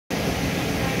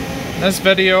In this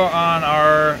video on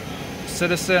our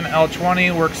Citizen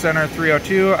L20 Work Center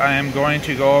 302, I am going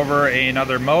to go over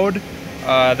another mode.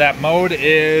 That mode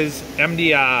is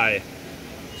MDI.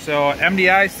 So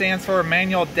MDI stands for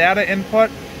manual data input.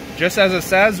 Just as it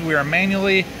says, we are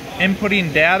manually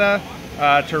inputting data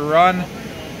to run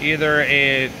either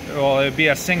it'd be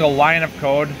a single line of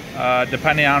code,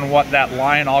 depending on what that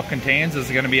line all contains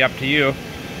is going to be up to you.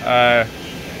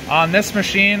 On this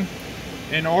machine,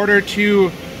 in order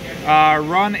to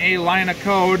run a line of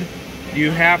code, you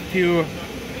have to,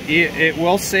 it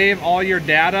will save all your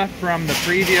data from the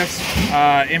previous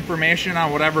information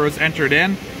on whatever was entered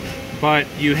in, but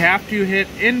you have to hit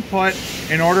input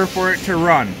in order for it to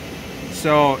run.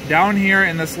 So down here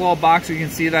in this little box you can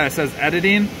see that it says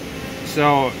editing.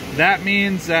 So that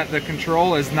means that the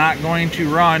control is not going to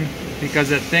run because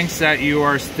it thinks that you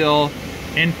are still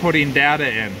inputting data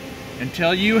in.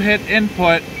 Until you hit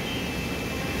input,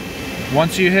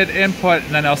 once you hit input,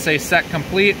 then it'll say set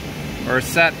complete or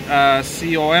set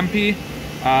COMP,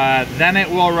 then it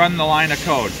will run the line of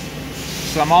code.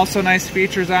 Some also nice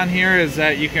features on here is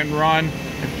that you can run,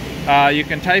 you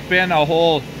can type in a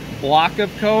whole block of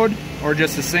code or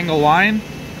just a single line.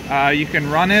 You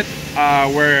can run it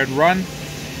where it run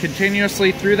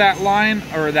continuously through that line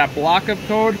or that block of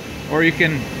code, or you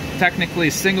can technically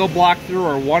single block through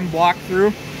or one block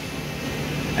through.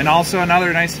 And also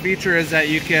another nice feature is that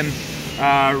you can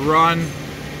run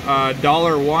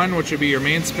 $1, which would be your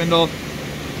main spindle,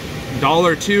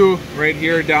 $2 right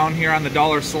here down here on the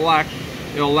dollar select.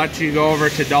 It'll let you go over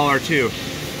to $2.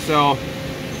 So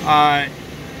a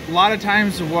lot of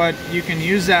times what you can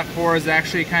use that for is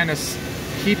actually kind of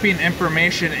keeping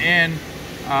information in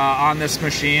on this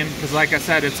machine, because like I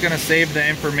said, it's going to save the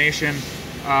information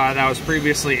that was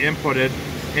previously inputted.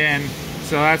 And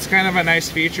so that's kind of a nice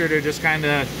feature to just kind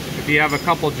of, if you have a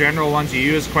couple general ones you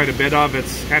use quite a bit of,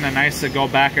 it's kind of nice to go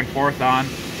back and forth on.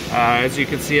 As you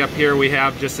can see up here, we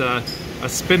have just a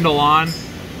spindle on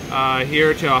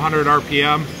here to 100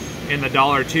 RPM in the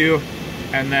 $2.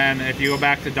 And then if you go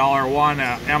back to $1,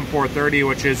 M430,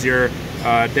 which is your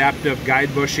adaptive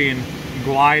guide bushing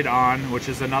glide on, which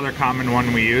is another common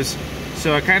one we use.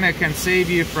 So it kind of can save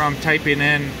you from typing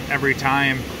in every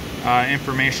time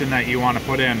information that you want to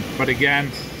put in. But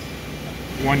again,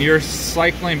 when you're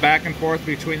cycling back and forth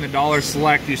between the dollar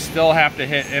select, you still have to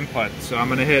hit input. So I'm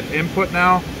going to hit input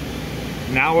now.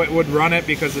 Now it would run it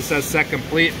because it says set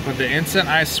complete, but the instant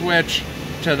I switch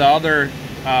to the other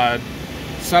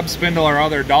sub spindle or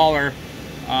other dollar,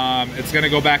 it's going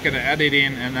to go back into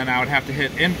editing, and then I would have to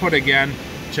hit input again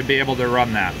to be able to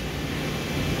run that.